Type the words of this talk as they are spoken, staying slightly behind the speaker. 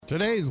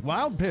Today's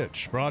Wild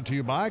Pitch brought to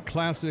you by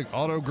Classic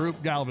Auto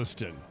Group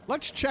Galveston.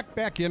 Let's check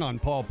back in on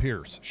Paul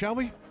Pierce, shall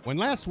we? When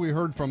last we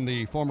heard from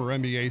the former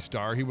NBA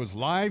star, he was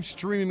live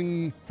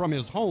streaming from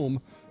his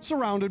home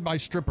surrounded by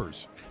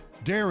strippers,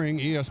 daring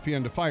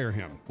ESPN to fire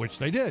him, which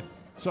they did.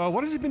 So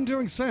what has he been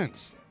doing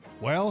since?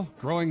 Well,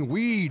 growing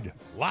weed,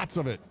 lots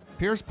of it.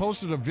 Pierce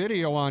posted a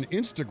video on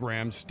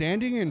Instagram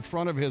standing in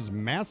front of his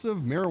massive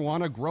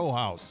marijuana grow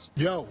house.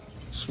 Yo,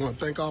 just want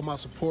to thank all my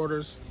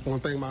supporters.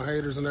 Want to thank my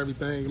haters and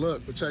everything.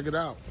 Look, but check it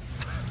out.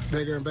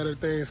 Bigger and better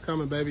things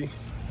coming, baby.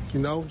 You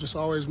know, just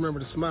always remember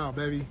to smile,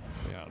 baby.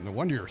 Yeah, no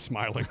wonder you're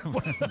smiling,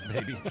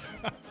 baby.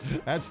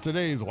 That's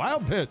today's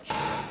Wild Pitch.